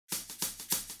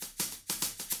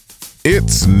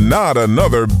It's not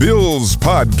another Bills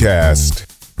podcast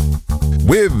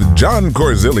with John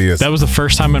Korzilius. That was the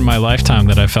first time in my lifetime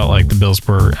that I felt like the Bills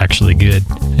were actually good.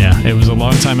 Yeah, it was a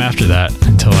long time after that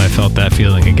until I felt that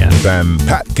feeling again. And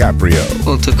Pat Caprio.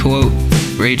 Well, to quote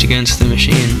Rage Against the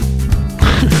Machine,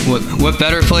 what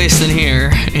better place than here?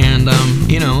 And,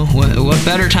 what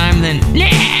better time than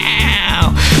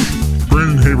now?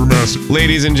 Brendan Habermas.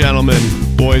 Ladies and gentlemen,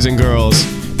 boys and girls,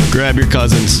 grab your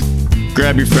cousins,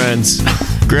 grab your friends,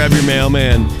 grab your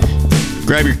mailman,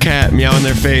 grab your cat, meow in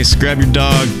their face, grab your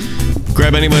dog,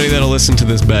 grab anybody that'll listen to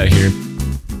this bet here.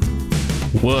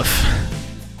 Woof.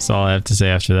 That's all I have to say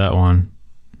after that one.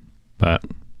 But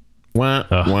Wah,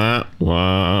 wah,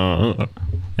 wah.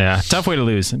 yeah, tough way to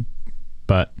lose.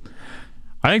 But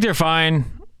I think they're fine.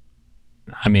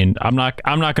 I mean, I'm not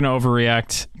going to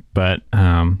overreact, but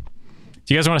do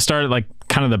you guys want to start at like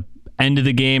kind of the end of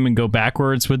the game and go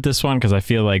backwards with this one? Because I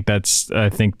feel like I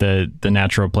think the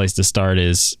natural place to start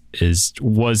is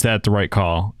was that the right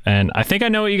call? And I think I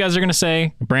know what you guys are going to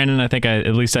say. Brandon,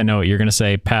 at least I know what you're going to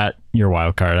say. Pat, you're a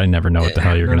wild card. I never know what the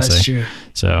hell you're going to say. True.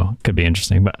 So could be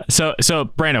interesting. But so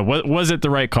Brandon, was it the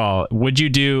right call? Would you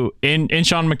do in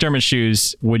Sean McDermott's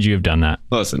shoes? Would you have done that?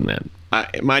 Listen, man.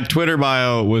 My Twitter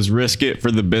bio was risk it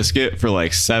for the biscuit for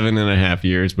like 7.5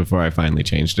 years before I finally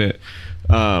changed it.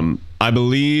 I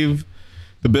believe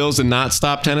the Bills did not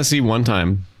stop Tennessee one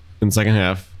time in the second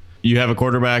half. You have a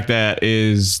quarterback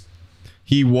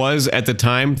he was at the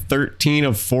time 13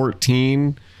 of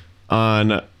 14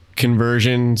 on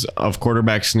conversions of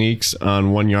quarterback sneaks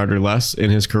on 1 yard or less in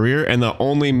his career. And the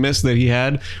only miss that he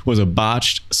had was a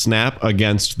botched snap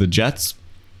against the Jets.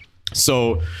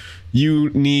 So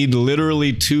you need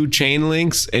literally 2 chain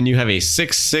links and you have a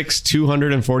 6'6",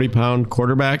 240-pound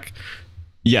quarterback.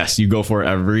 Yes, you go for it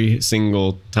every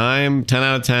single time. 10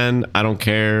 out of 10. I don't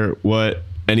care what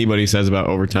anybody says about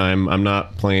overtime. I'm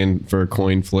not playing for a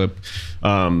coin flip.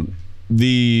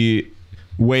 The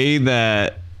way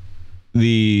that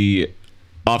the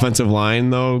offensive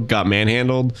line, though, got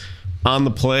manhandled on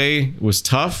the play was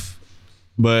tough.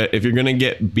 But if you're going to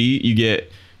get beat,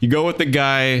 you go with the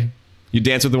guy, you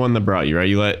dance with the one that brought you, right?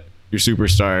 You let your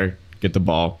superstar get the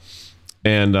ball.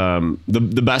 And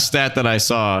the best stat that I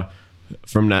saw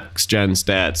from Next Gen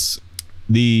Stats,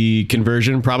 the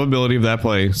conversion probability of that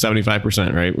play,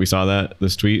 75%, right? We saw that,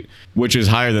 this tweet, which is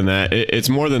higher than that. It's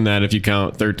more than that if you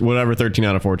count whatever 13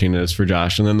 out of 14 is for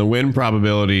Josh. And then the win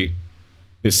probability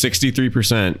is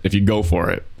 63% if you go for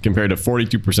it, compared to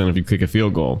 42% if you kick a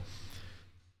field goal.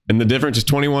 And the difference is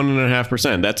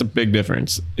 21.5%. That's a big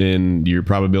difference in your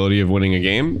probability of winning a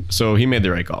game. So he made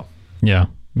the right call. Yeah.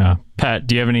 Pat,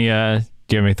 do you have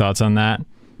any thoughts on that?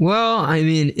 Well, I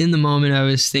mean, in the moment I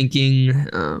was thinking,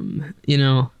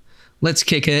 let's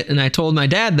kick it. And I told my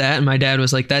dad that, and my dad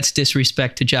was like, that's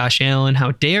disrespect to Josh Allen.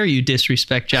 How dare you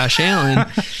disrespect Josh Allen?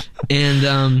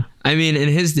 And I mean, in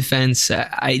his defense,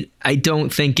 I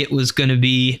don't think it was going to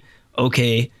be,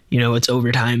 okay, it's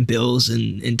overtime. Bills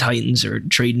and Titans are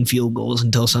trading field goals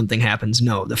until something happens.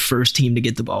 No, the first team to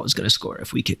get the ball was going to score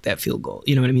if we kick that field goal.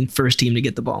 You know what I mean? First team to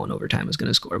get the ball in overtime is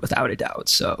going to score without a doubt.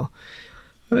 So,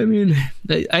 I mean,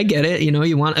 I get it.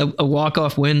 You want a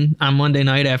walk-off win on Monday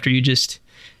night after you just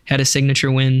had a signature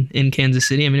win in Kansas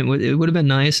City. I mean, it would have been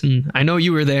nice. And I know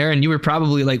you were there, and you were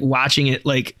probably like watching it.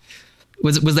 Like,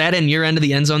 was that in your end of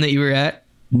the end zone that you were at?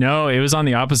 No, it was on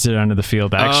the opposite end of the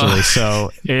field, actually.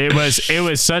 So it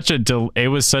was such a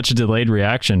delayed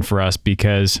reaction for us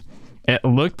because it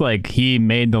looked like he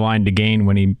made the line to gain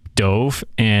when he dove.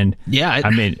 And yeah,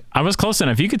 I mean, I was close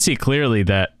enough. You could see clearly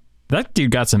that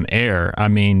dude got some air. I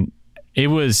mean, it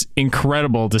was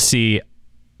incredible to see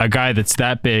a guy that's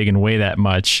that big and weigh that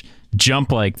much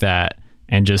jump like that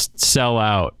and just sell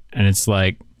out. And it's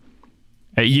like,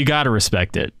 you got to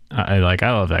respect it. I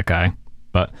love that guy.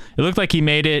 But it looked like he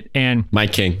made it, and my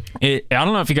king. I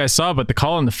don't know if you guys saw, but the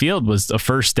call on the field was a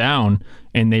first down,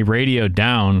 and they radioed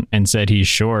down and said he's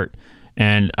short.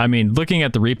 And I mean, looking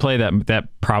at the replay,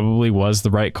 that probably was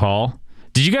the right call.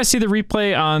 Did you guys see the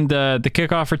replay on the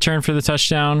kickoff return for the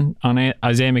touchdown on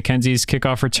Isaiah McKenzie's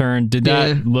kickoff return? Did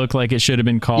that look like it should have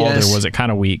been called, or was it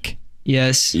kind of weak?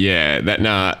 Yes. Yeah, that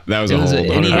was a hold.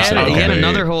 And he had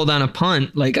another hold on a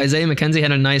punt. Like Isaiah McKenzie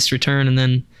had a nice return, and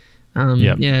then.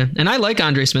 Yeah. And I like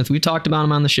Andre Smith. We talked about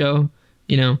him on the show,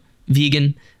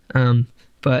 vegan,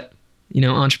 but,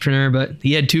 entrepreneur, but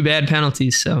he had 2 bad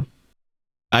penalties. So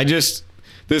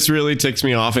this really ticks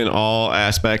me off in all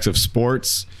aspects of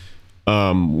sports.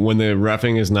 When the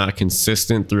reffing is not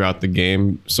consistent throughout the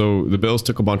game. So the Bills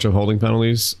took a bunch of holding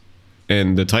penalties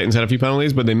and the Titans had a few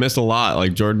penalties, but they missed a lot.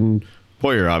 Like Jordan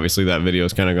Poyer. Obviously, that video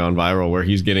has kind of gone viral where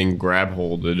he's getting grab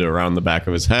holded around the back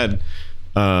of his head.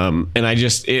 And I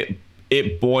just,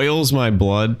 it boils my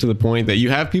blood to the point that you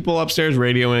have people upstairs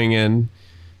radioing in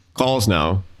calls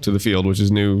now to the field, which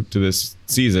is new to this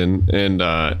season. And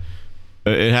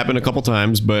it happened a couple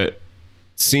times, but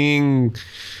seeing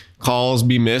calls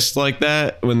be missed like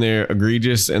that when they're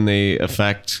egregious and they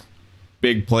affect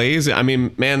big plays. I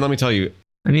mean, man, let me tell you.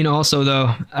 I mean, also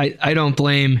though, I don't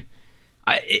blame.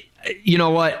 You know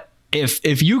what?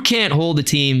 If you can't hold a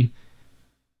team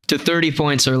to 30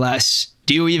 points or less,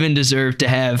 do you even deserve to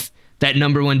have that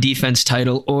number one defense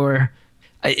title? Or,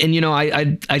 and you know,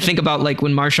 I think about like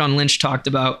when Marshawn Lynch talked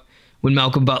about when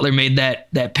Malcolm Butler made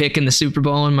that pick in the Super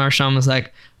Bowl, and Marshawn was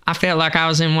like, I felt like I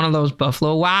was in one of those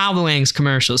Buffalo Wild Wings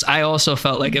commercials. I also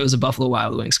felt like it was a Buffalo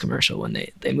Wild Wings commercial when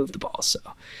they moved the ball. So,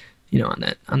 you know,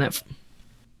 on that.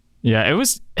 Yeah, it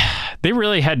was. They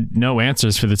really had no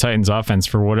answers for the Titans offense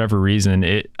for whatever reason.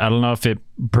 I don't know if it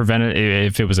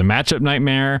was a matchup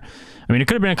nightmare. I mean, it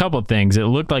could have been a couple of things. It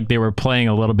looked like they were playing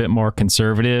a little bit more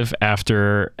conservative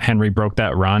after Henry broke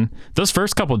that run. Those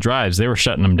first couple drives, they were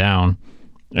shutting them down.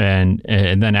 And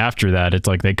then after that, it's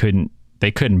like they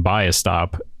couldn't buy a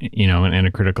stop, you know, in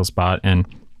a critical spot. And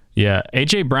yeah,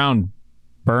 AJ Brown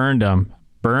burned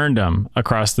them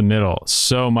across the middle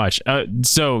so much.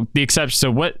 So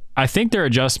what I think their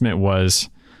adjustment was,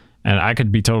 and I could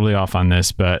be totally off on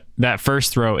this, but that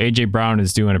first throw, AJ Brown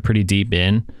is doing a pretty deep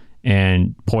in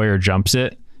and Poyer jumps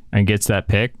it and gets that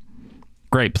pick.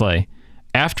 Great play.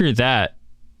 After that,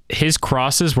 his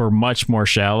crosses were much more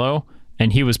shallow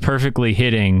and he was perfectly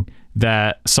hitting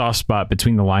that soft spot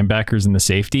between the linebackers and the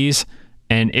safeties.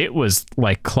 And it was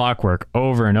like clockwork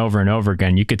over and over and over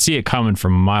again. You could see it coming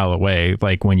from a mile away,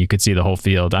 like when you could see the whole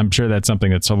field. I'm sure that's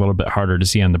something that's a little bit harder to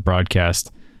see on the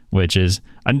broadcast, which is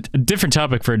a different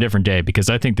topic for a different day, because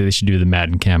I think that they should do the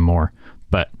Madden Cam more.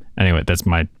 But anyway, that's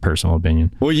my personal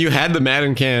opinion. Well, you had the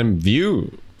Madden Cam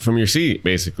view from your seat,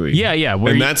 basically. Yeah.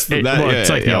 And it's like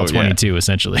the L22,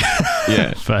 essentially.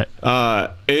 Yeah. But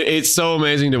it's so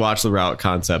amazing to watch the route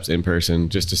concepts in person,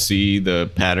 just to see the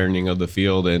patterning of the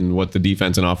field and what the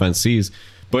defense and offense sees.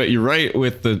 But you're right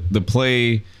with the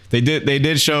play. They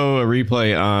did show a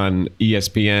replay on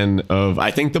ESPN of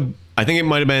I think it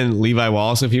might have been Levi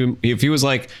Wallace. If he was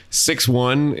like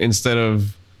 6'1" instead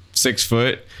of 6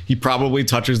 foot, he probably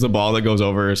touches the ball that goes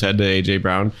over his head to AJ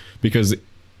Brown, because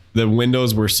the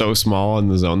windows were so small in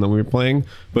the zone that we were playing.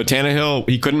 But Tannehill,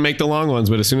 he couldn't make the long ones,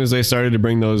 but as soon as they started to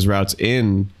bring those routes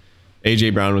in,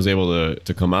 AJ Brown was able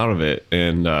to come out of it.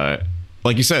 And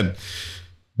like you said,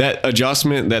 that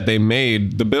adjustment that they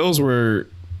made, the Bills were,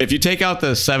 if you take out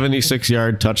the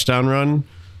 76-yard touchdown run,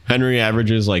 Henry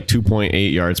averages like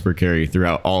 2.8 yards per carry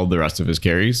throughout all the rest of his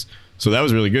carries. So that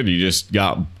was really good. You just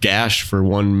got gashed for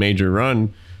one major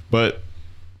run. But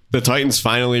the Titans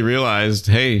finally realized,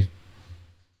 hey,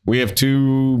 we have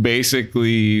two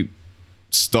basically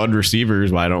stud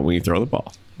receivers. Why don't we throw the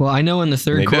ball? Well, I know in the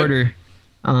third quarter,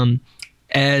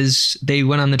 as they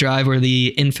went on the drive where the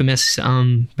infamous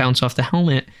bounce off the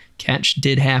helmet catch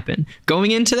did happen. Going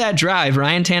into that drive,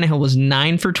 Ryan Tannehill was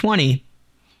 9 for 20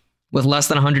 with less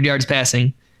than 100 yards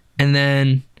passing. And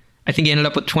then I think he ended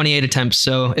up with 28 attempts.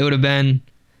 So it would have been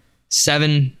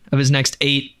 7 of his next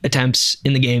 8 attempts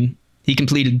in the game he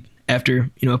completed after,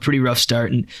 you know, a pretty rough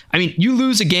start. And I mean, you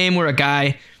lose a game where a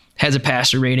guy has a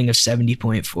passer rating of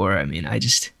 70.4. I mean,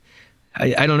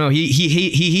 I don't know. He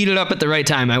heated up at the right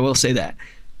time. I will say that.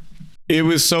 It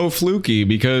was so fluky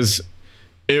because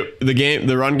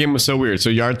the run game was so weird. So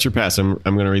yards per pass, I'm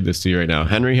going to read this to you right now.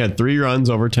 Henry had 3 runs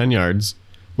over 10 yards,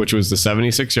 which was the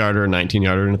 76-yarder, a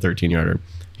 19-yarder, and a 13-yarder.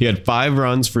 He had 5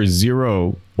 runs for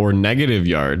 0 or negative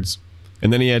yards.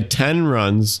 And then he had 10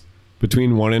 runs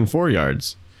between 1 and 4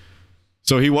 yards.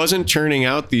 So he wasn't churning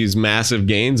out these massive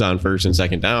gains on first and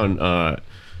second down.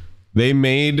 They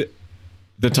made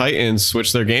the Titans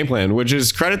switch their game plan, which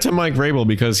is credit to Mike Vrabel,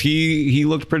 because he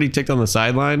looked pretty ticked on the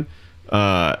sideline.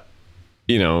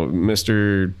 You know,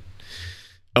 Mr.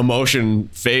 Emotion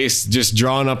face, just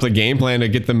drawing up the game plan to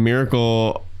get the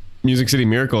Music City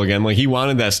Miracle again. Like, he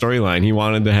wanted that storyline. He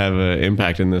wanted to have an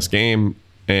impact in this game.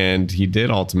 And he did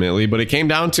ultimately, but it came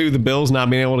down to the Bills not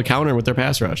being able to counter with their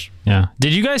pass rush. Yeah.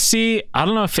 Did you guys see, I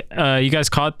don't know if you guys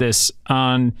caught this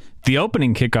on the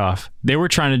opening kickoff. They were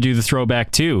trying to do the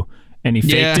throwback too, and he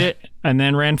faked it and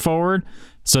then ran forward.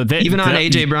 So they, even on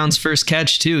AJ Brown's first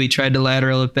catch too, he tried to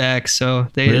lateral it back. So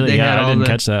they had all I didn't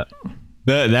catch that.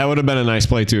 That would have been a nice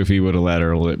play too if he would have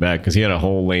lateraled it back, because he had a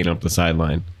whole lane up the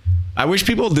sideline. I wish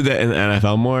people did that in the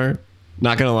NFL more.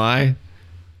 Not gonna lie,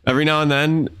 every now and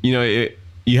then, you know,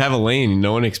 you have a lane,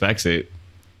 no one expects it.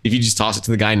 if you just toss it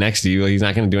to the guy next to you, he's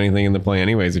not going to do anything in the play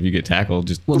anyways. If you get tackled,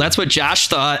 just Well, that's what Josh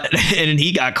thought, and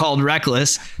he got called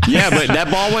reckless. yeah. But that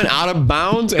ball went out of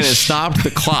bounds and it stopped the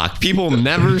clock. People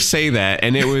never say that,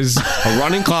 and it was a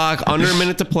running clock, under a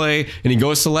minute to play, and he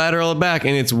goes to lateral it back,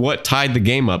 and it's what tied the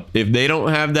game up. If they don't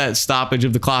have that stoppage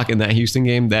of the clock in that Houston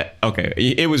game,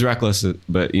 it was reckless,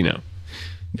 but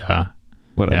Yeah.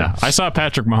 whatever. Yeah. I saw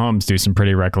Patrick Mahomes do some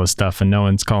pretty reckless stuff, and no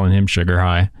one's calling him sugar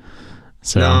high.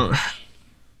 So. No.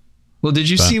 Well, did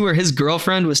you see where his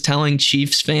girlfriend was telling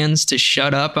Chiefs fans to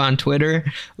shut up on Twitter?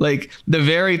 Like, the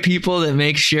very people that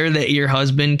make sure that your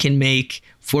husband can make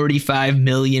 45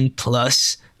 million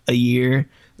plus a year.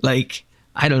 Like,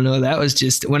 I don't know. That was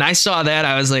just, when I saw that,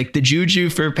 I was like, the juju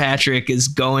for Patrick is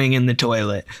going in the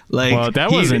toilet. Like, Well,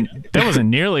 that wasn't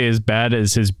nearly as bad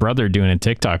as his brother doing a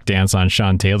TikTok dance on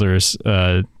Sean Taylor's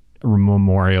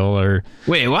memorial, or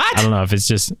wait, what? I don't know if it's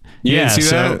just You didn't see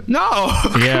that? No.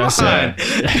 Yeah, Come on.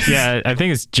 yeah, I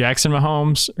think it's Jackson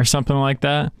Mahomes or something like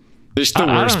that. Just the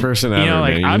I worst don't- person ever. You know,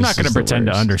 like man. I'm He's not going to just the pretend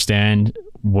to worst. understand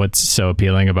what's so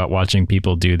appealing about watching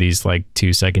people do these like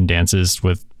 2-second dances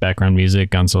with background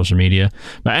music on social media.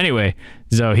 But anyway,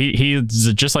 so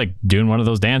he's just like doing one of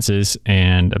those dances,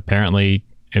 and apparently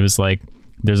it was like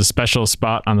there's a special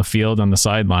spot on the field on the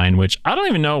sideline, which I don't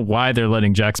even know why they're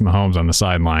letting Jackson Mahomes on the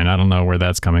sideline. I don't know where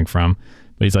that's coming from,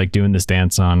 but he's like doing this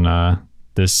dance on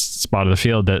this spot of the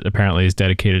field that apparently is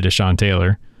dedicated to Sean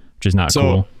Taylor, which is not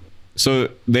cool. So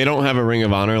they don't have a Ring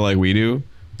of Honor like we do.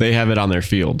 They have it on their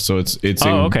field. So it's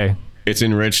Okay. It's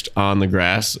enriched on the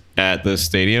grass at the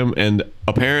stadium, and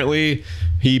apparently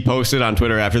he posted on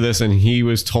Twitter after this, and he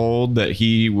was told that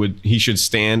he should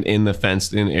stand in the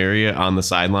fenced-in area on the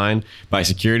sideline by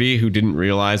security, who didn't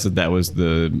realize that was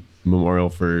the memorial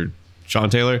for Sean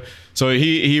Taylor. So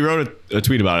he wrote a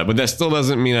tweet about it, but that still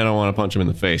doesn't mean I don't want to punch him in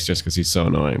the face just because he's so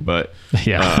annoying. But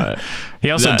Yeah.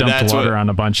 He also dumped that's water what- on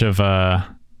a bunch of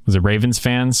was it Ravens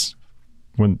fans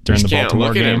during the Just can't Baltimore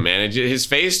look at game? him, man. His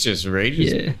face just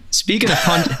rages. Yeah.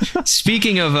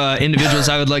 Speaking of individuals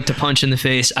I would like to punch in the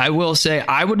face, I will say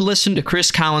I would listen to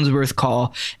Chris Collinsworth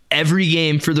call every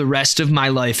game for the rest of my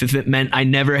life if it meant I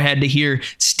never had to hear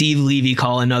Steve Levy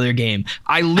call another game.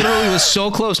 I literally was so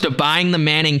close to buying the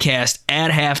Manning cast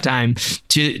at halftime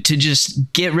to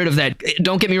just get rid of that.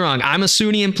 Don't get me wrong. I'm a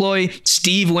SUNY employee.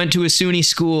 Steve went to a SUNY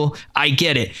school. I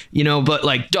get it, but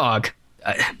like, dog.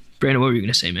 Brandon, what were you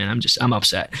going to say, man? I'm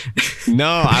upset. No,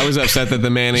 I was upset that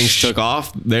the Mannings took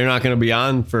off. They're not going to be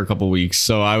on for a couple weeks.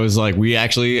 So I was like, we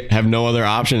actually have no other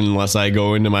option unless I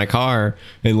go into my car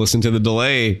and listen to the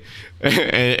delay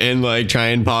and like try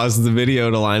and pause the video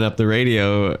to line up the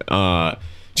radio.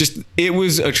 It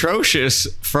was atrocious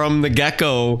from the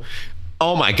get-go.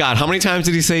 Oh my God. How many times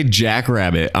did he say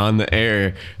Jackrabbit on the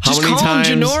air? How Just many call times?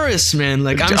 him Janoris, man.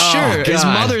 Like, I'm Oh, sure his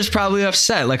God. mother's probably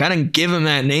upset. Like, I didn't give him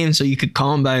that name so you could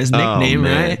call him by his nickname,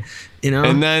 man. right? You know?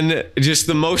 And then just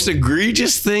the most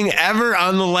egregious thing ever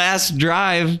on the last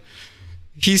drive.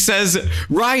 He says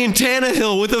Ryan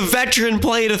Tannehill with a veteran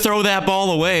play to throw that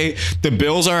ball away. The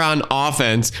Bills are on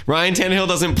offense. Ryan Tannehill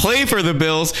doesn't play for the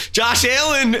Bills. Josh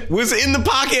Allen was in the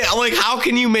pocket. Like, how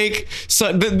can you make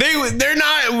they're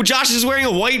not. Josh is wearing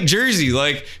a white jersey.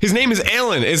 Like, his name is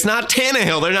Allen. It's not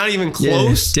Tannehill. They're not even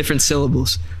close. Different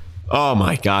syllables. Oh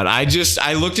my God.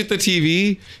 I looked at the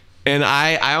TV and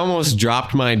I almost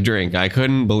dropped my drink. I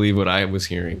couldn't believe what I was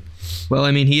hearing. Well,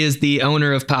 I mean, he is the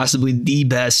owner of possibly the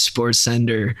best sports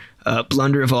center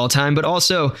blunder of all time. But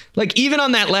also, like, even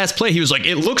on that last play, he was like,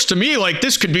 it looks to me like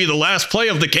this could be the last play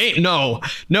of the game.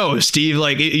 No, Steve,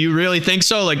 like, you really think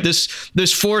so? Like, this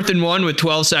 4th and 1 with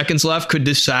 12 seconds left could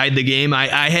decide the game.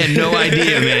 I had no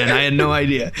idea, man. I had no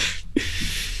idea.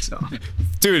 So,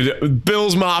 Dude,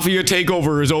 Bills Mafia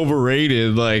takeover is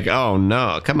overrated. Like, oh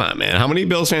no, come on, man. How many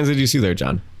Bills fans did you see there,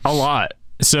 John? A lot.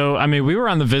 So, I mean, we were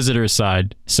on the visitors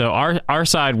side. So our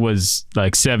side was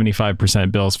like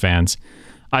 75% Bills fans.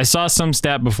 I saw some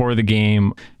stat before the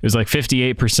game. It was like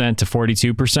 58% to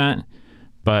 42%.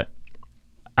 But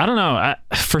I don't know.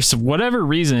 For whatever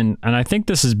reason, and I think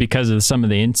this is because of some of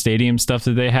the in-stadium stuff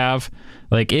that they have,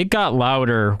 like, it got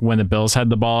louder when the Bills had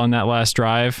the ball on that last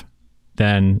drive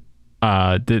than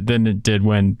it did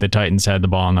when the Titans had the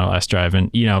ball on that last drive.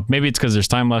 And, maybe it's because there's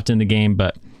time left in the game,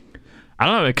 but I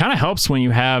don't know. It kind of helps when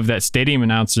you have that stadium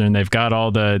announcer and they've got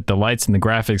all the lights and the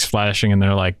graphics flashing and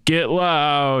they're like, get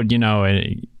loud,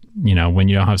 and, when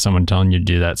you don't have someone telling you to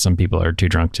do that, some people are too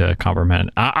drunk to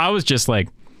comprehend. I was just like,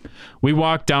 we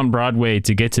walked down Broadway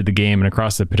to get to the game and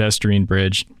across the pedestrian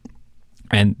bridge,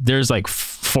 and there's like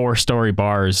 4-story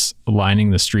bars lining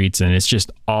the streets, and it's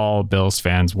just all Bills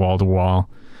fans wall to wall.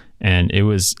 And it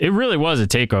really was a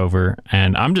takeover.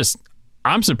 And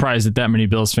I'm surprised that many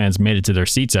Bills fans made it to their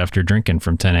seats after drinking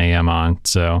from 10 a.m. on.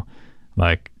 So,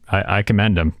 like, I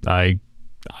commend them. I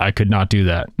could not do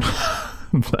that.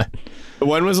 But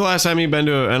When was the last time you've been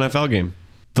to an NFL game?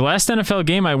 the last NFL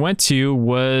game I went to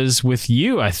was with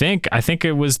you, I think. I think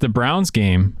it was the Browns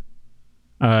game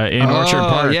in Orchard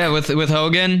Park. Yeah, with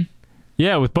Hogan.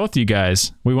 Yeah, with both you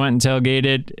guys. We went and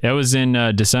tailgated. It was in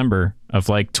December of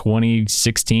like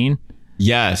 2016.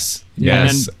 Yes. Yeah.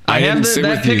 Yes. And I have didn't sit that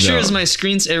with you, picture though. as my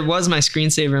screen. It was my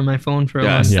screensaver on my phone for a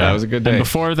Yes. long time. Yeah, that was a good day. And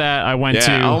before that, I went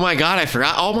to... Oh my God, I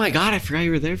forgot. Oh my God, I forgot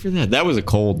you were there for that. That was a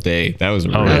cold day. That was a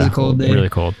Oh, really was a cold day. Really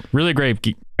cold. Really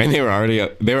great. And they were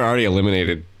already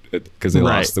eliminated because they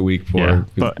Right. lost the week before. Yeah, 'Cause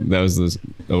but- that was the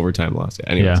overtime loss.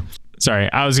 Yeah. Anyways. Yeah.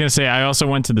 Sorry, I was going to say I also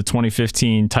went to the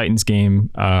 2015 Titans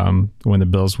game when the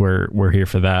Bills were here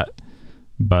for that.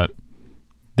 But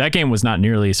that game was not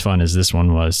nearly as fun as this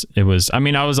one was. It was, I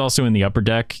mean, I was also in the upper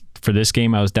deck for this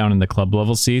game. I was down in the club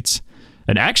level seats.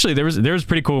 And actually there was a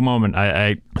pretty cool moment.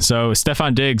 So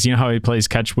Stefan Diggs, you know how he plays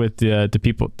catch with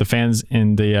the fans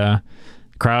in the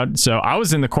crowd. So I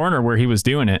was in the corner where he was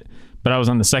doing it, but I was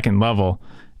on the second level.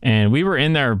 And we were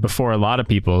in there before a lot of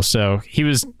people. So he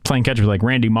was playing catch with like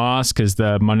Randy Moss because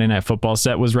the Monday Night Football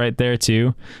set was right there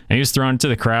too. And he was throwing it to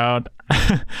the crowd.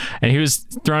 And he was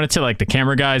throwing it to like the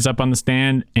camera guys up on the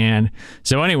stand. And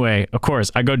so anyway, of course,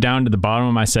 I go down to the bottom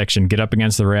of my section, get up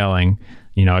against the railing.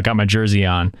 You know, I got my jersey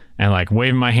on and like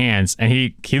waving my hands. And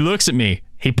he looks at me,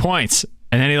 he points,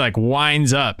 and then he like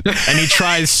winds up and he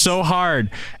tries so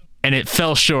hard and it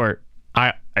fell short.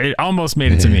 It almost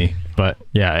made it to me. But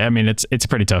yeah, I mean, it's a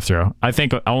pretty tough throw. I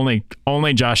think only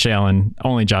Josh Allen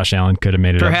could have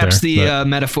made it Perhaps up there. the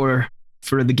metaphor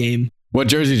for the game. What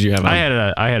jersey did you have on? I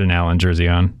had an Allen jersey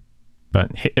on, but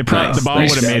the ball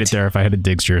Nice would have made it there if I had a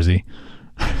Diggs jersey.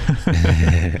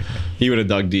 He would have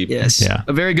dug deep. Yes. Yeah.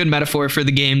 A very good metaphor for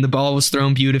the game. The ball was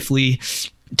thrown beautifully.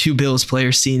 Two Bills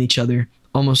players seeing each other,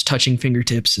 almost touching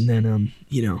fingertips. And then,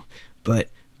 but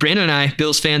Brandon and I,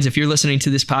 Bills fans, if you're listening to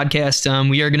this podcast,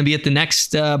 we are going to be at the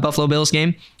next Buffalo Bills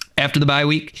game after the bye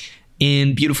week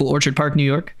in beautiful Orchard Park, New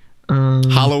York.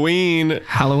 Halloween.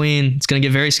 It's going to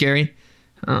get very scary.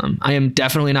 I am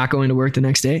definitely not going to work the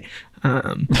next day.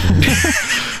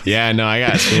 Yeah, no, I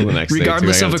got school the next day.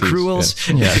 Regardless too. I of gotta teach.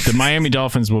 accruals. Yeah, the Miami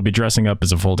Dolphins will be dressing up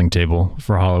as a folding table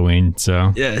for Halloween.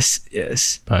 So, Yes.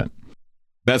 but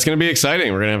That's going to be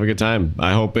exciting. We're going to have a good time.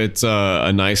 I hope it's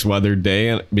a nice weathered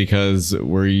day because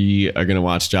we are going to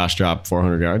watch Josh drop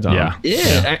 400 yards on him.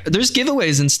 Yeah. There's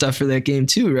giveaways and stuff for that game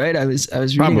too, right? I was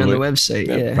reading on the website.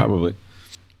 Yeah. Probably.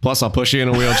 Plus, I'll push you in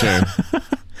a wheelchair.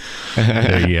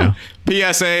 there you go.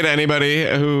 PSA to anybody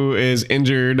who is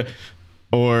injured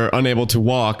or unable to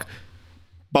walk,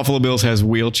 Buffalo Bills has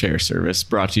wheelchair service,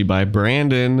 brought to you by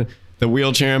Brandon, the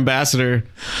wheelchair ambassador.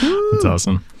 That's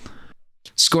awesome.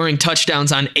 Scoring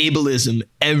touchdowns on ableism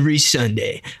every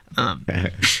Sunday.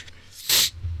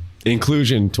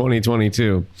 Inclusion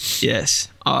 2022. Yes.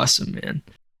 Awesome,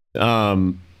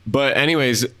 man. But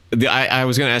anyways, I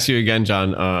was going to ask you again,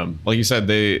 John. Like you said,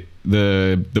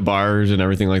 the bars and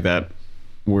everything like that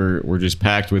were just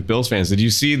packed with Bills fans. Did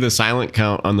you see the silent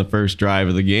count on the first drive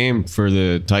of the game for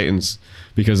the Titans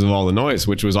because of all the noise,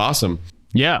 which was awesome?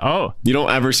 Yeah. Oh, You don't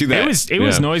ever see that. it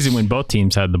was noisy when both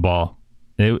teams had the ball.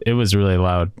 It was really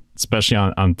loud, especially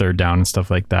on third down and stuff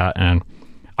like that. And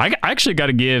I actually got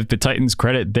to give the Titans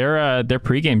credit. Their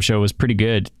pregame show was pretty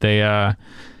good. They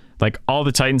like all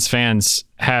the Titans fans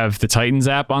have the Titans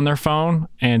app on their phone,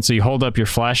 and so you hold up your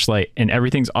flashlight and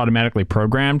everything's automatically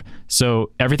programmed.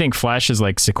 So everything flashes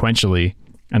like sequentially,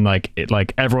 and like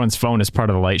everyone's phone is part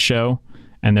of the light show,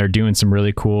 and they're doing some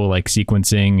really cool like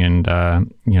sequencing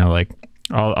and like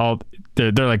all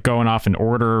they're like going off in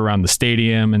order around the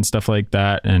stadium and stuff like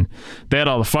that. And they had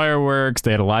all the fireworks.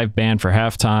 They had a live band for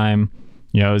halftime.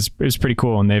 It was pretty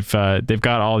cool. And they've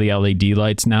got all the LED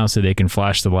lights now, so they can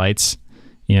flash the lights,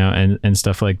 and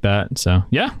stuff like that. So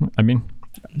yeah, I mean,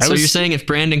 So you're saying if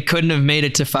Brandon couldn't have made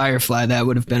it to Firefly, that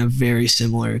would have been a very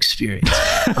similar experience.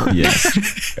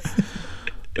 Yes.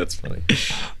 That's funny.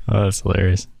 oh, that's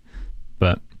hilarious.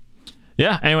 But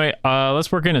yeah, anyway,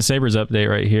 let's work in a Sabres update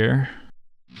right here.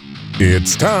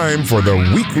 It's time for the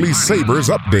weekly Sabres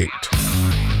update.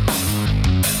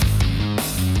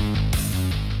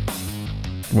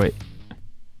 Wait,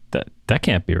 that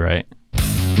can't be right.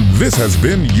 This has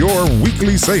been your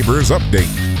weekly Sabres update.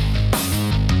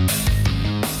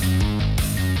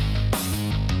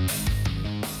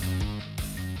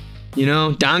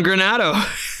 Don Granato.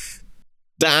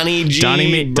 Donnie G.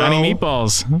 Donnie bro.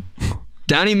 Meatballs.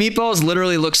 Donnie Meatballs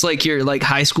literally looks like your like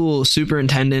high school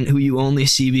superintendent who you only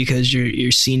see because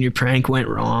your senior prank went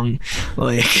wrong.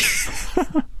 Like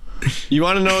You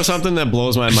want to know something that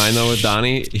blows my mind though with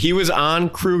Donnie? He was on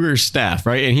Kruger's staff,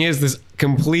 right? And he has this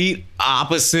complete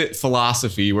opposite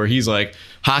philosophy where he's like,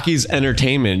 hockey's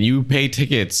entertainment. You pay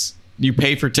tickets. You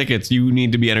pay for tickets. You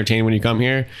need to be entertained when you come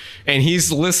here. And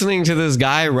he's listening to this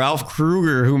guy, Ralph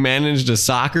Kruger, who managed a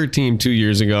soccer team 2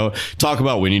 years ago, talk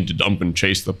about we need to dump and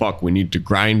chase the puck. We need to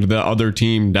grind the other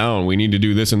team down. We need to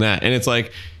do this and that. And it's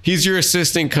like, he's your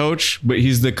assistant coach, but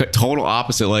he's the total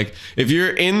opposite. Like, if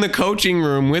you're in the coaching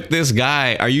room with this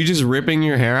guy, are you just ripping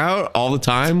your hair out all the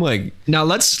time? Like, now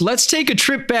let's take a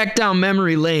trip back down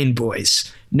memory lane,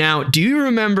 boys. Now, do you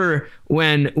remember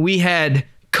when we had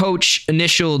coach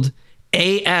initialed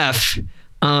AF,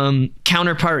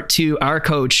 counterpart to our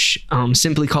coach,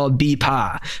 simply called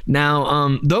B-Pa.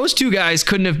 Now, those two guys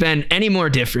couldn't have been any more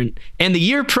different. And the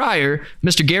year prior,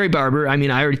 Mr. Gary Barber, I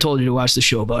mean, I already told you to watch the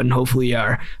show, bud, and hopefully you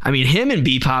are. I mean, him and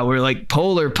B-Pa were like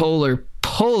polar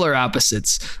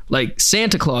opposites, like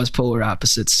Santa Claus polar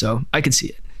opposites. So I could see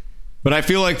it. but I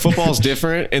feel like football's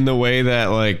different in the way that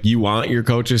like you want your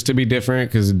coaches to be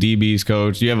different because DB's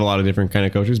coach, you have a lot of different kind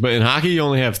of coaches. But in hockey, you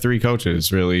only have 3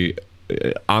 coaches really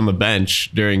on the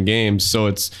bench during games.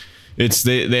 So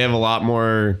they have a lot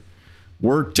more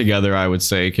work together, I would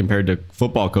say, compared to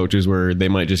football coaches where they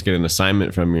might just get an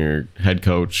assignment from your head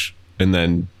coach and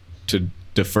then to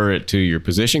defer it to your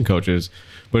position coaches.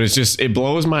 But it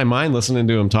blows my mind listening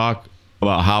to him talk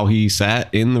about how he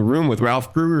sat in the room with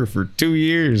Ralph Kruger for 2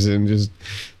 years and just,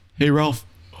 hey Ralph,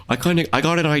 I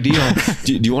got an idea.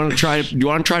 do you want to try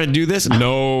to do this?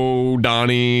 No,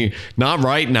 Donnie, not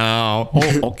right now.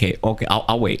 Oh, okay.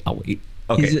 I'll wait.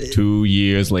 Okay, 2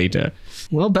 years later.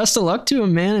 Well, best of luck to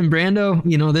him, man. And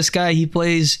Brando, this guy, he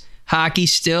plays hockey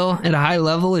still at a high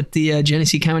level at the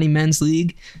Genesee County Men's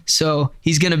League. So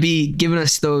he's going to be giving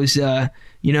us those,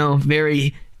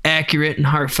 very accurate and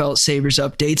heartfelt Sabres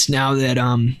updates now that,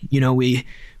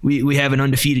 we have an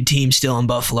undefeated team still in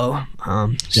Buffalo.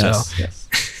 Yes.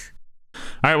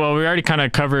 All right, well, we already kind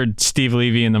of covered Steve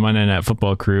Levy and the Monday Night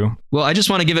Football crew. Well, I just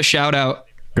want to give a shout out.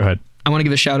 Go ahead. I want to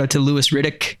give a shout out to Louis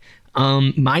Riddick,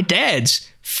 my dad's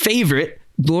favorite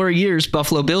glory years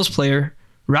Buffalo Bills player,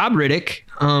 Rob Riddick,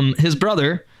 his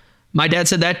brother. My dad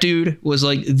said that dude was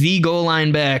like the goal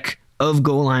line back of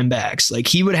goal line backs. Like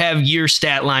he would have year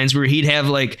stat lines where he'd have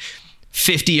like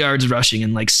 50 yards rushing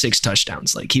and like 6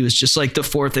 touchdowns. Like he was just like the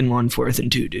 4th and 1, 4th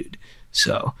and 2 dude.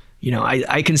 So,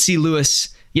 I can see Louis,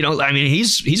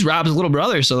 he's Rob's little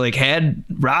brother. So like had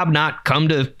Rob not come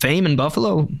to fame in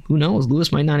Buffalo, who knows?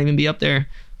 Louis might not even be up there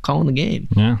calling the game.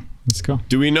 Yeah, let's go.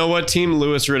 Do we know what team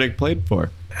Louis Riddick played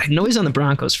for? I know he's on the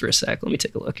Broncos for a sec. Let me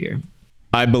take a look here.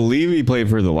 I believe he played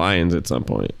for the Lions at some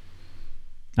point.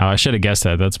 Oh, I should have guessed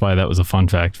that. That's why that was a fun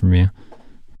fact for me.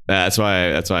 That's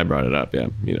why I brought it up. Yeah,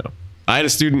 I had a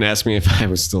student ask me if I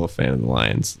was still a fan of the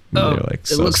Lions.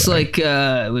 It looks like what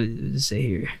does it say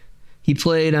here? He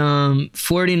played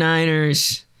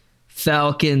 49ers,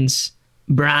 Falcons,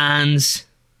 Browns,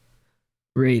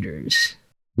 Raiders.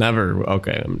 Never.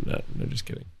 Okay, I'm just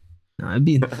kidding. No, I'd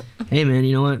be. Hey man,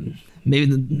 you know what? Maybe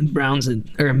the Browns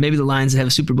or maybe the Lions would have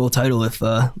a Super Bowl title if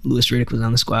Louis Riddick was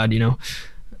on the squad.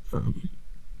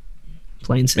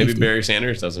 Playing safety. Maybe Barry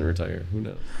Sanders doesn't retire. Who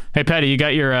knows? Hey, Patty, you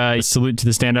got your salute to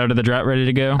the standout of the drought ready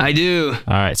to go? I do.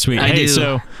 All right, sweet. I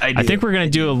think we're going to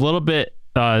do a little bit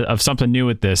of something new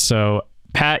with this. So,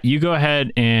 Pat, you go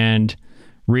ahead and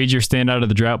read your standout of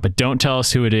the drought, but don't tell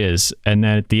us who it is. And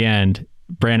then at the end,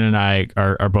 Brandon and I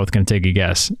are both going to take a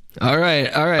guess. All right.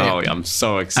 Oh, I'm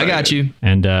so excited. I got you.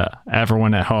 And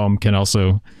everyone at home can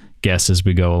also guess as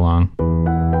we go along.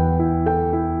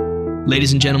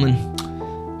 Ladies and gentlemen,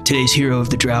 today's hero of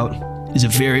the drought is a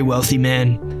very wealthy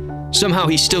man. Somehow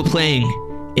he's still playing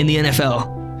in the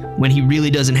NFL when he really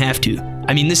doesn't have to.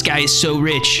 I mean, this guy is so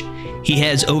rich, he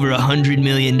has over $100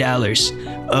 million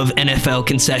of NFL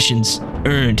concessions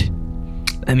earned.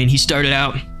 I mean, he started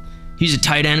out, he's a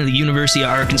tight end of the University of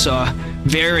Arkansas.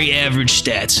 Very average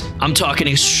stats. I'm talking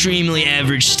extremely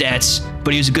average stats,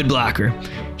 but he was a good blocker.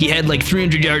 He had like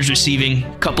 300 yards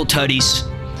receiving, couple tutties.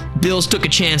 Bills took a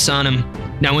chance on him.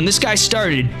 Now, when this guy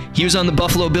started, he was on the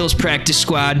Buffalo Bills practice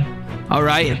squad, all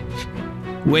right?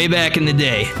 Way back in the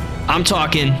day. I'm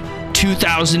talking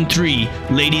 2003,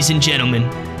 ladies and gentlemen.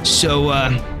 So,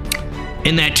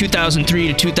 in that 2003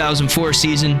 to 2004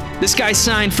 season, this guy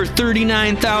signed for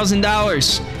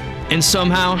 $39,000. And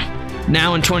somehow,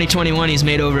 now in 2021, he's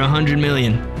made over $100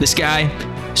 million. This guy,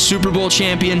 Super Bowl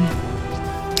champion,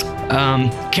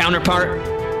 counterpart,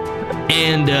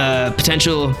 and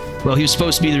potential... Well, he was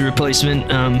supposed to be the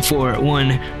replacement for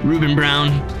one Reuben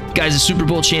Brown. Guy's a Super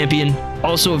Bowl champion.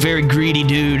 Also a very greedy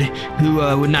dude who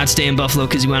would not stay in Buffalo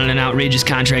because he wanted an outrageous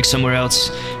contract somewhere else.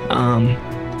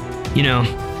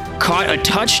 caught a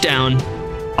touchdown.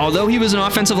 Although he was an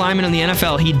offensive lineman in the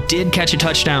NFL, he did catch a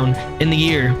touchdown in the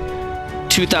year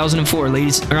 2005,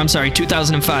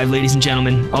 ladies and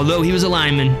gentlemen. Although he was a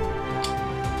lineman,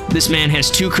 this man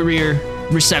has 2 career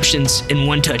receptions and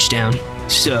 1 touchdown.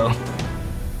 So,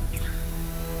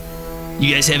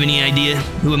 you guys have any idea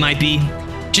who it might be?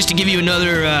 Just to give you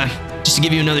another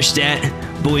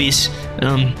stat, boys.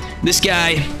 This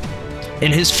guy,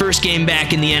 in his first game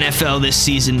back in the NFL this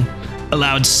season,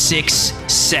 allowed 6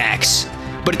 sacks.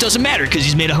 But it doesn't matter because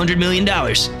he's made $100 million.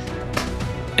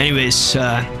 Anyways,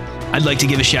 I'd like to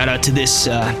give a shout out to this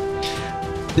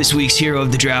week's hero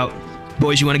of the drought.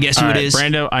 Boys, you want to guess who it is?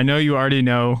 Brando, I know you already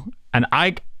know, and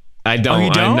I don't. Oh, you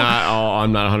don't?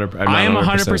 I'm not 100%. I am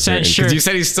 100% sure. Because you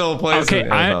said he still plays. Okay,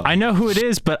 I know who it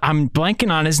is, but I'm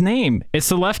blanking on his name. It's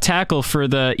the left tackle for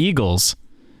the Eagles.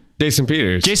 Jason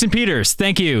Peters. Jason Peters.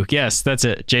 Thank you. Yes, that's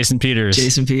it. Jason Peters.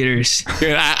 Jason Peters.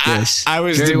 Dude, I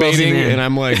was Very debating, wealthy man. and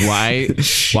I'm like, why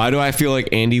do I feel like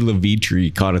Andy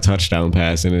Levitre caught a touchdown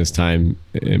pass in his time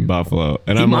in Buffalo?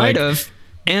 And He I'm might like, have.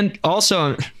 And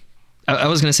also, I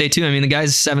was going to say, too, I mean, the guy's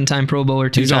a 7-time Pro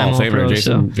Bowler, 2-time he's a Hall of All-Pro.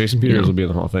 Famer. Jason Peters will be in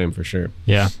the Hall of Fame for sure.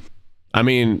 Yeah. I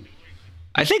mean,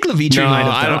 I think Levitre might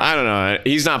have. I don't know.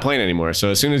 He's not playing anymore.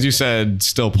 So as soon as you said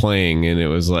still playing, and it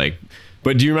was like,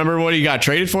 but do you remember what he got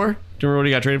traded for? Do you remember what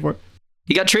he got traded for?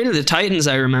 He got traded to the Titans,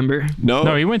 I remember.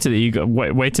 No, he went to the Eagles.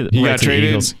 He got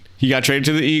traded. He got traded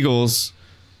to the Eagles,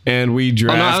 and we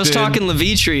drafted. Oh, no, I was talking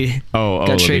Levitre.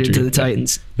 Got traded to the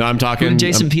Titans. No, I'm talking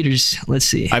Jason Peters. Let's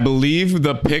see. I believe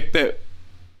the pick that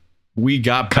we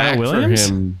got back Kyle Williams?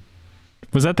 for him.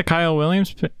 Was that the Kyle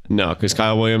Williams pick? No, because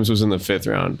Kyle Williams was in the 5th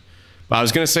round. But I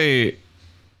was gonna say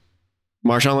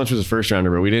Marshawn Lynch was a 1st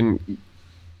rounder, but we didn't.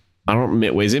 I don't.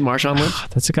 Was it Marshawn Lynch?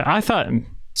 That's a guy. I thought.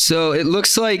 So it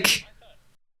looks like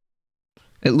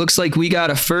we got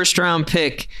a 1st round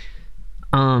pick,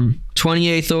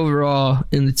 28th overall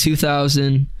in the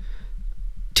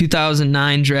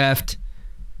 2009 draft,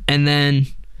 and then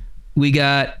we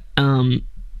got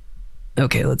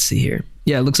okay, let's see here.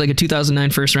 Yeah, it looks like a 2009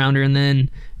 1st rounder, and then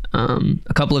a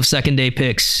couple of 2nd day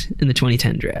picks in the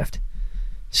 2010 draft.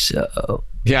 So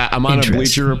yeah, I'm on a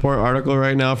Bleacher Report article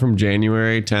right now from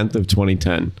January 10th of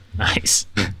 2010. Nice.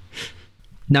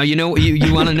 Now you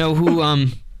want to know who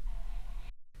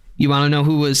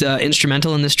was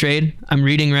instrumental in this trade? I'm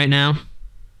reading right now.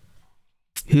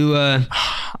 Who I'm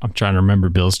trying to remember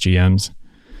Bills GMs.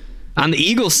 On the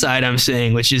Eagles side, I'm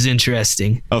saying, which is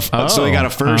interesting. So they got a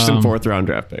 1st and 4th round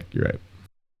draft pick. You're right.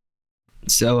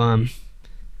 So I'll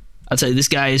tell you, this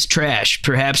guy is trash.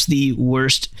 Perhaps the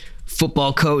worst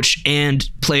football coach and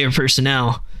player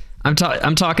personnel. I'm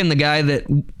talking the guy that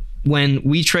when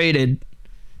we traded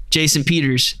Jason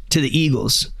Peters to the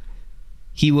Eagles,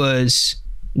 he was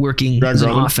working as an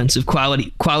offensive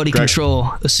quality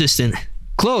control assistant.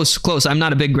 Close. I'm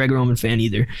not a big Greg Roman fan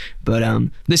either, but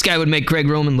this guy would make Greg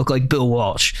Roman look like Bill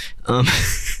Walsh. Buddy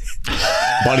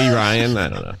Ryan, I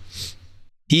don't know.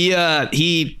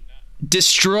 He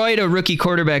destroyed a rookie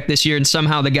quarterback this year, and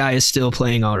somehow the guy is still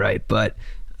playing all right. But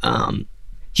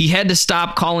he had to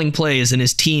stop calling plays, and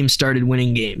his team started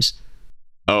winning games.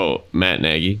 Oh, Matt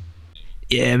Nagy.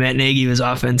 Yeah, Matt Nagy was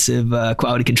offensive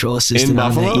quality control assistant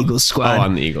on the Eagles squad. Oh,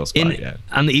 on the Eagles squad, yeah.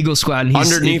 On the Eagles squad. And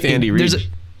underneath Andy Reid.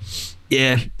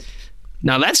 Yeah.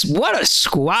 Now, what a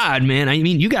squad, man. I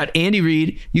mean, you got Andy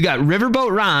Reid. You got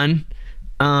Riverboat Ron.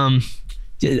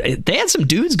 They had some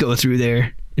dudes go through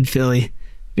there in Philly.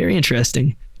 Very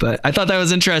interesting. But I thought that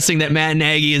was interesting that Matt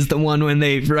Nagy is the one, when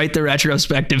they write the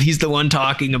retrospective, he's the one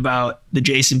talking about the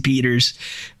Jason Peters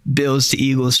Bills to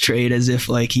Eagles trade as if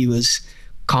like he was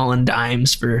calling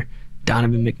dimes for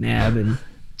Donovan McNabb and,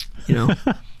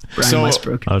 Brian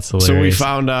Westbrook. That's hilarious. So we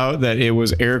found out that it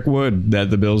was Eric Wood that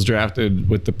the Bills drafted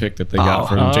with the pick that they got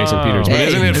from Jason Peters. But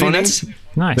isn't it funny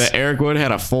nice that Eric Wood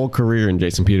had a full career and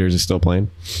Jason Peters is still playing?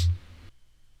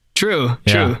 True.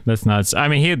 That's nuts. I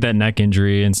mean, he had that neck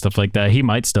injury and stuff like that. He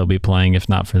might still be playing if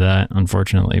not for that,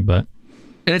 unfortunately. But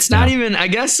and it's not even, I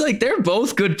guess, like they're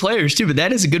both good players too. But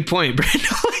that is a good point,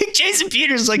 Brando. Like Jason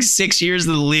Peters, like 6 years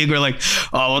in the league. We're like,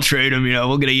 oh, we'll trade him.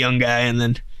 We'll get a young guy, and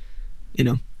then,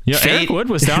 Yeah, Eric Wood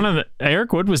was down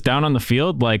on the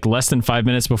field like less than 5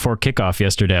 minutes before kickoff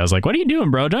yesterday. I was like, "What are you doing,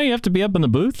 bro? Don't you have to be up in the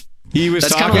booth?" He was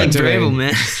That's talking kind of like today. Vrabel,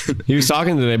 man. He was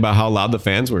talking today about how loud the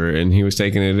fans were, and he was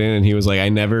taking it in, and he was like, "I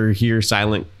never hear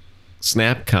silent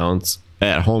snap counts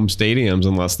at home stadiums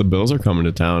unless the Bills are coming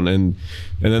to town." And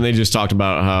then they just talked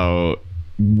about how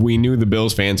we knew the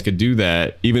Bills fans could do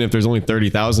that, even if there's only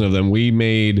 30,000 of them. We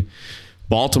made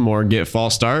Baltimore get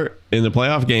false start in the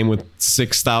playoff game with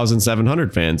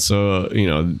 6,700 fans. So,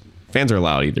 fans are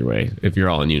loud either way if you're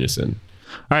all in unison.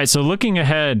 All right, so looking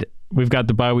ahead, we've got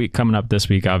the bye week coming up this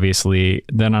week, obviously.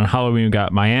 Then on Halloween, we've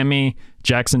got Miami,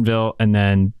 Jacksonville, and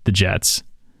then the Jets.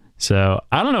 So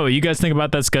I don't know what you guys think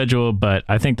about that schedule, but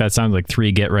I think that sounds like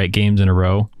 3 get-right games in a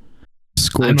row.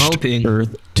 I'm hoping.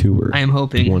 Earth Tour. I am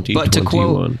hoping. But to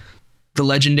quote the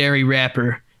legendary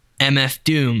rapper MF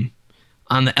Doom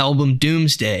on the album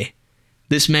Doomsday,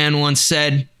 this man once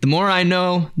said, the more I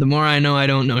know I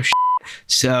don't know shit.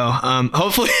 So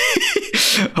hopefully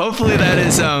that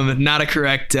is not a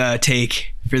correct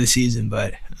take for the season,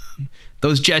 but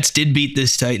those Jets did beat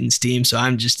this Titans team, so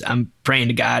I'm praying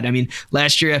to God. I mean,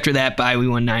 last year after that bye, we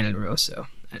won 9 in a row, so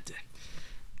I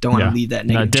don't want to leave that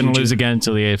negative. Didn't lose again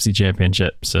until the AFC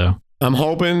Championship, so I'm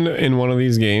hoping in one of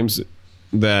these games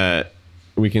that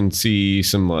we can see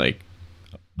some, like,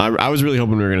 I was really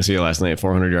hoping we were going to see it last night,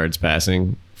 400 yards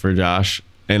passing for Josh.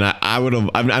 And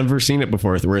I've never seen it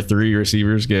before where 3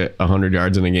 receivers get 100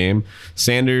 yards in a game.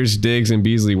 Sanders, Diggs, and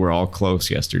Beasley were all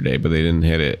close yesterday, but they didn't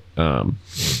hit it.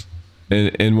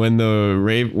 And when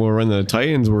the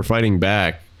Titans were fighting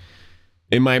back,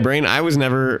 in my brain, I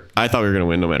thought we were going to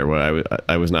win no matter what.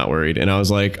 I was not worried. And I was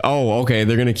like, oh, okay,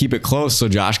 they're going to keep it close so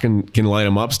Josh can light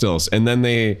them up still. And then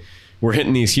they were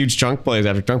hitting these huge chunk plays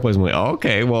after chunk plays. I'm like, oh,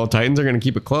 okay, well, Titans are going to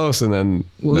keep it close. And then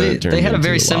they had a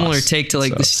very similar take to the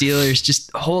Steelers, just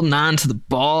holding on to the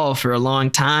ball for a long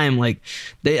time. Like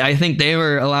I think they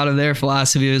were, a lot of their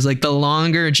philosophy was like, the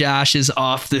longer Josh is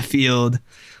off the field,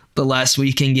 the less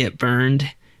we can get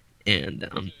burned.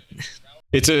 And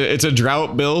it's a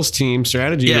drought Bills team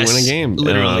strategy to win a game.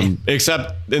 Literally.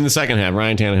 Except in the second half,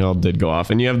 Ryan Tannehill did go off,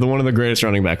 and you have one of the greatest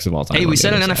running backs of all time. Hey, we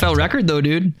set an NFL record though,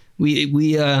 dude.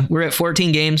 We're at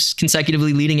 14 games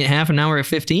consecutively leading at half, and now we're at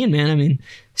 15, man. I mean,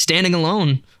 standing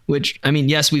alone, which, I mean,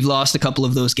 yes, we've lost a couple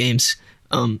of those games,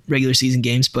 regular season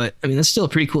games, but I mean, that's still a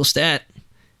pretty cool stat.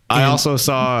 I also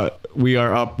saw we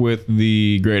are up with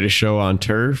the greatest show on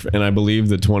turf, and I believe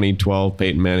the 2012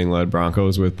 Peyton Manning-led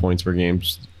Broncos with points per game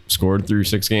scored through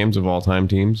 6 games of all-time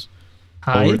teams.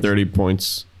 Over 30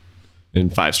 points in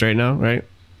 5 straight now, right?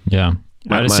 Yeah.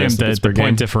 I'd assume that the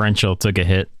point differential took a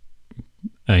hit.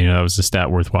 That was a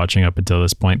stat worth watching up until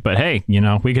this point. But hey,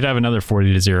 we could have another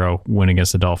 40-0 win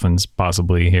against the Dolphins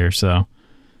possibly here. So,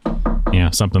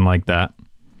 something like that.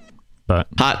 But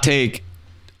hot take.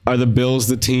 Are the Bills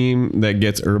the team that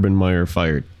gets Urban Meyer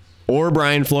fired? Or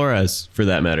Brian Flores, for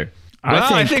that matter?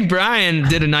 I think Brian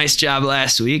did a nice job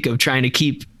last week of trying to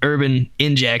keep Urban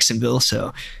in Jacksonville.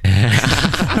 So,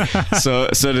 so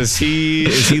is he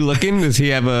looking? Does he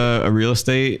have a real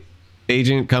estate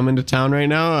agent coming to town right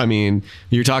now? I mean,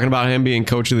 you're talking about him being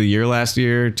coach of the year last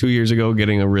year, 2 years ago,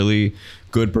 getting a really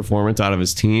good performance out of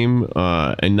his team.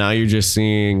 And now you're just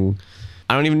seeing,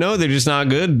 I don't even know, they're just not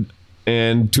good.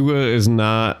 And Tua is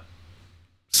not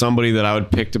somebody that I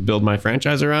would pick to build my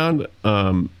franchise around.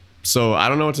 So I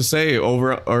don't know what to say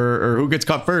over or who gets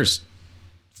cut first,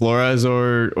 Flores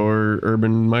or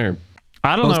Urban Meyer.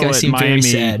 I don't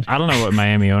know what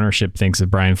Miami ownership thinks of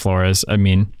Brian Flores. I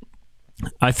mean,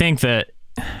 I think that,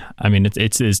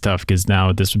 it's tough because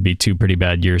now this would be 2 pretty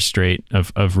bad years straight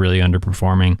of really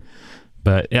underperforming.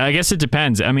 But I guess it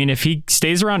depends. I mean, if he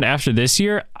stays around after this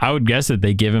year, I would guess that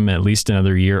they give him at least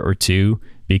another year or 2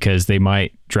 because they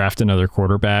might draft another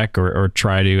quarterback or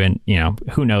try to. And,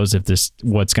 who knows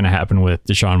what's going to happen with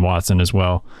Deshaun Watson as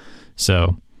well.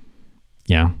 So,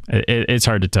 yeah, it's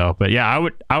hard to tell. But, yeah,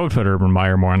 I would put Urban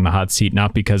Meyer more on the hot seat,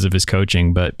 not because of his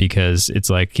coaching, but because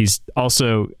it's like he's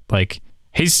also like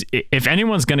if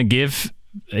anyone's going to give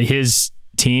his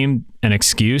team an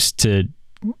excuse to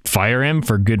fire him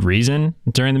for good reason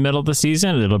during the middle of the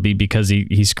season, it'll be because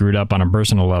he screwed up on a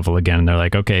personal level again. And they're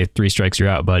like, okay, 3 strikes, you're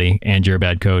out, buddy, and you're a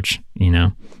bad coach,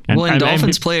 And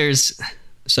Dolphins players,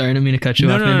 sorry, I didn't mean to cut you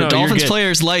off. No, Dolphins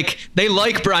players they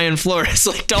like Brian Flores.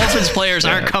 Like Dolphins players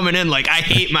aren't coming in like, I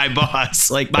hate my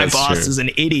boss. Like my boss is an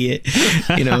idiot.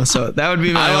 So that would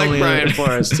be my. I like Brian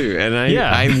Flores too, and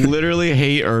I literally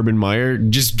hate Urban Meyer.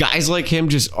 Just guys like him,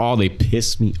 they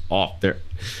piss me off.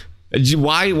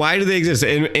 Why do they exist?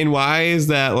 And why is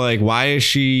that, like, why is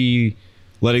she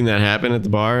letting that happen at the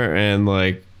bar? And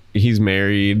like, he's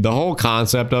married. The whole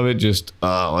concept of it, just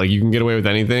like, you can get away with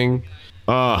anything.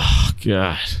 Oh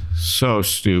God, so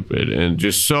stupid and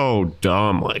just so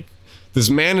dumb. Like, this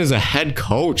man is a head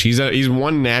coach. He's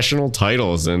won national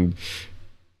titles, and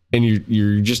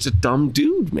you're just a dumb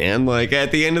dude, man. Like,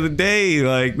 at the end of the day,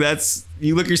 like,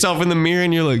 you look yourself in the mirror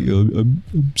and you're like,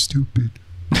 I'm stupid.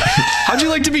 how'd you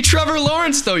like to be Trevor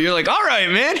Lawrence, though? You're like, all right,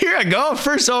 man, here I go.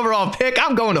 First overall pick.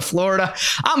 I'm going to Florida.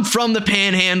 I'm from the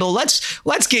Panhandle.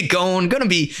 Let's get going. Going to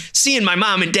be seeing my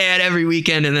mom and dad every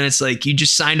weekend. And then it's like, you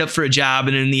just signed up for a job.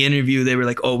 And in the interview, they were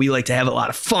like, oh, we like to have a lot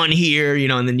of fun here,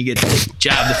 and then you get the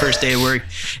job the first day of work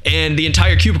and the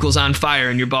entire cubicle's on fire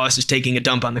and your boss is taking a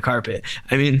dump on the carpet.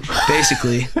 I mean,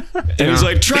 basically. And he's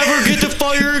like, Trevor, get the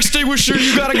fire extinguisher.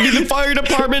 You got to get the fire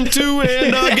department too,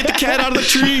 and get the cat out of the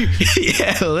tree.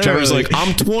 Yeah, literally. Trevor's like,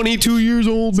 I'm 22 years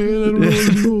old, man. I don't know how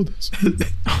you know this.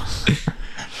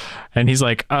 And he's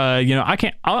like, I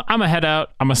can't, I'm gonna head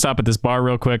out. I'm gonna stop at this bar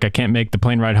real quick. I can't make the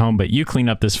plane ride home, but you clean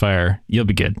up this fire. You'll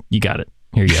be good. You got it.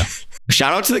 Here you go.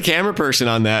 Shout out to the camera person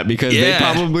on that, because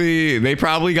they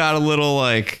probably got a little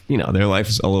their life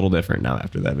is a little different now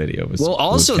after that video was. Well,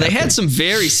 also they had some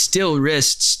very still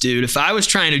wrists, dude. If I was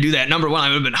trying to do that, number one, I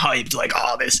would have been hyped, like,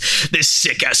 oh, this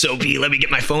sick SOB. Let me get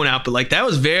my phone out. But like, that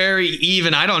was very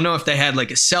even. I don't know if they had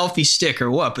like a selfie stick or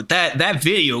what, but that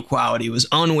video quality was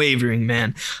unwavering,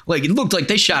 man. Like, it looked like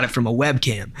they shot it from a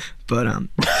webcam. But And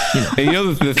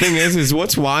the thing is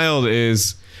what's wild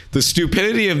is the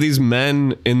stupidity of these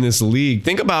men in this league.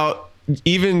 Think about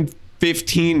even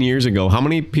 15 years ago, how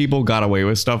many people got away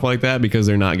with stuff like that because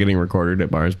they're not getting recorded at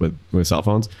bars with cell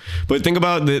phones. But think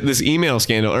about this email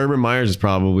scandal. Urban Meyers is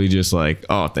probably just like,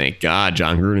 oh, thank God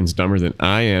John Gruden's dumber than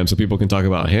I am, so people can talk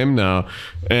about him now.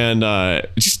 And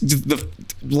it's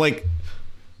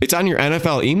on your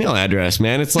NFL email address,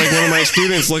 man. It's like one of my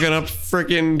students looking up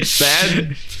freaking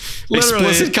bad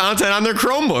explicit content on their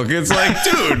Chromebook. It's like,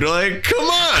 dude, like, come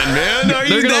on, man. Are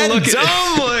you that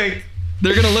dumb? Like,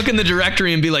 they're going to look in the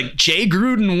directory and be like, Jay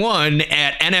Gruden 1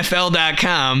 at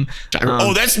NFL.com.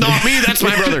 Oh, that's not me. That's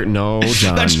my brother. No,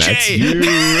 John, that's Jay. You.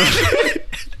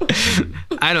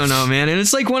 I don't know, man. And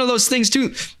it's like one of those things,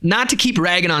 too, not to keep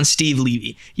ragging on Steve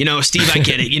Levy. Steve, I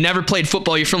get it. You never played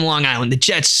football. You're from Long Island. The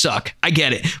Jets suck. I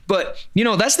get it. But,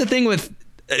 that's the thing with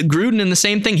Gruden, and the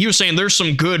same thing. He was saying there's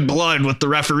some good blood with the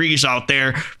referees out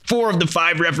there. 4 of the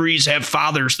 5 referees have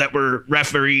fathers that were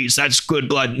referees. That's good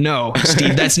blood. No,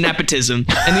 Steve, that's nepotism.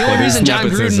 And the only reason John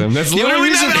Gruden... That's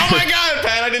literally oh my God,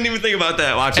 Pat, I didn't even think about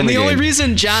that watching the game. Only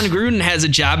reason John Gruden has a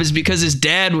job is because his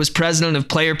dad was president of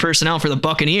player personnel for the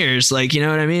Buccaneers. Like, you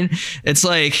know what I mean? It's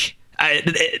like...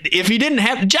 if he didn't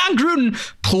have John Gruden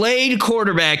played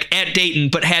quarterback at Dayton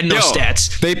but had no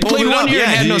stats. They played 1 year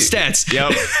and had no stats.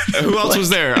 Yep. Who else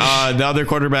was there? The other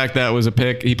quarterback that was a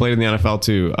pick. He played in the NFL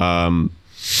too.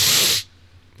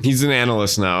 He's an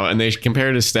analyst now, and they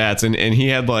compared his stats, and he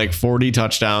had like 40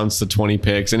 touchdowns to 20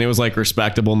 picks, and it was like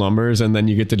respectable numbers. And then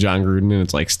you get to John Gruden, and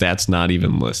it's like stats not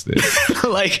even listed.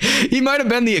 Like, he might have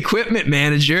been the equipment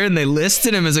manager, and they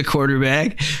listed him as a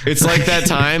quarterback. It's like that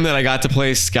time that I got to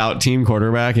play scout team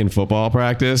quarterback in football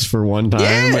practice for one time.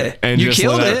 Yeah, and you just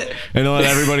killed it. And let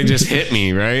everybody just hit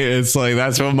me, right? It's like,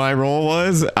 that's what my role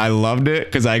was. I loved it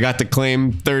because I got to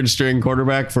claim 3rd string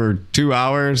quarterback for 2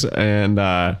 hours. And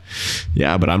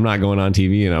but I'm not going on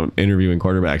TV and I'm interviewing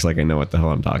quarterbacks like I know what the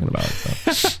hell I'm talking about.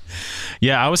 So.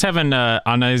 Yeah, I was having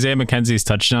on Isaiah McKenzie's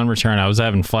touchdown return, I was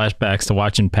having flashbacks to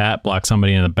watching Pat block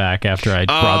somebody in the back after I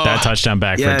brought that touchdown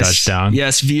back for a touchdown.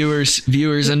 Yes, viewers,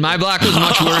 and my block was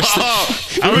much worse.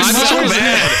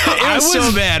 It was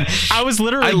so bad. I was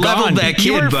literally I leveled that kid,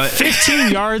 you were but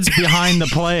 15 yards behind the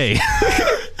play.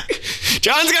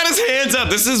 John's got his hands up.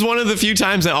 This is one of the few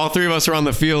times that all 3 of us are on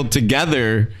the field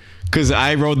together, because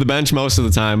I rode the bench most of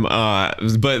the time,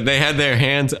 but they had their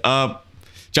hands up.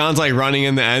 John's like running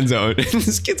in the end zone, and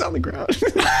this kid's on the ground.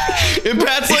 And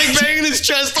Pat's like banging his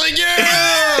chest, like, yeah,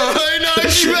 I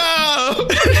knocked you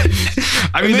out.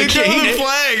 I mean, they throw the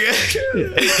flag.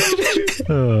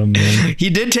 Oh, man. He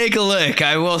did take a lick,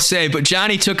 I will say, but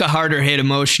Johnny took a harder hit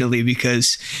emotionally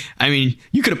because, I mean,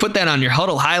 you could have put that on your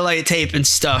Huddle highlight tape and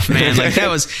stuff, man. Like, that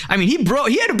was, I mean, he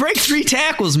had to break 3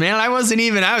 tackles, man. I was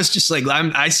just like,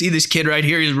 I see this kid right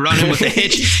here. He's running with a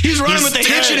hitch. He's running with a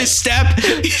hitch in his step.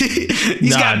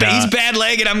 He's bad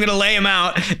legged. I'm going to lay him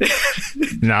out.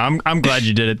 No, I'm glad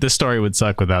you did it. This story would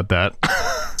suck without that.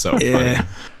 So funny.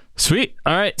 Sweet.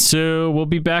 All right. So we'll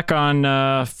be back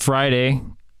on Friday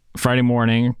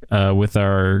morning with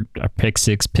our pick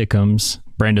 6 pick'ems,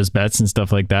 Brando's bets and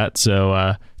stuff like that.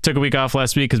 So took a week off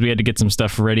last week because we had to get some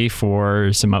stuff ready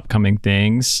for some upcoming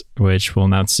things, which we'll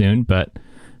announce soon. But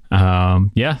so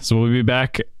we'll be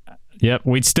back. Yep.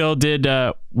 We still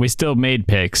made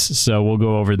picks. So we'll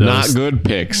go over those. Not good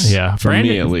picks. Yeah. For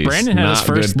me at least. Brandon had his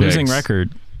first losing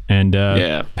record. And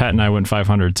Pat and I went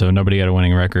 500, so nobody got a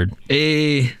winning record.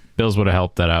 Hey, Bills would have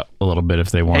helped that out a little bit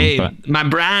if they won. Hey, but my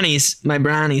brownies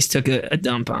took a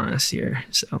dump on us here.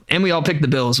 So, and we all picked the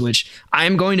Bills, which I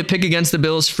am going to pick against the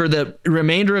Bills for the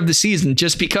remainder of the season,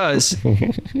 just because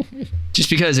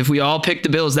if we all pick the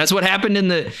Bills, that's what happened in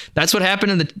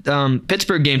the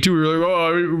Pittsburgh game too. We were like,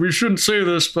 oh, we shouldn't say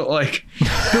this, but like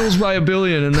Bills by $1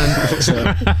 billion, and then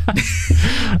so.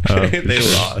 They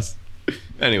lost.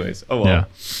 Anyways, oh well. Yeah.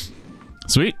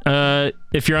 Sweet.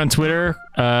 If you're on Twitter,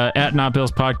 at Not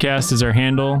Bills Podcast is our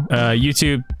handle.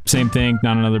 YouTube, same thing,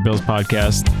 Not Another Bills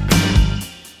Podcast.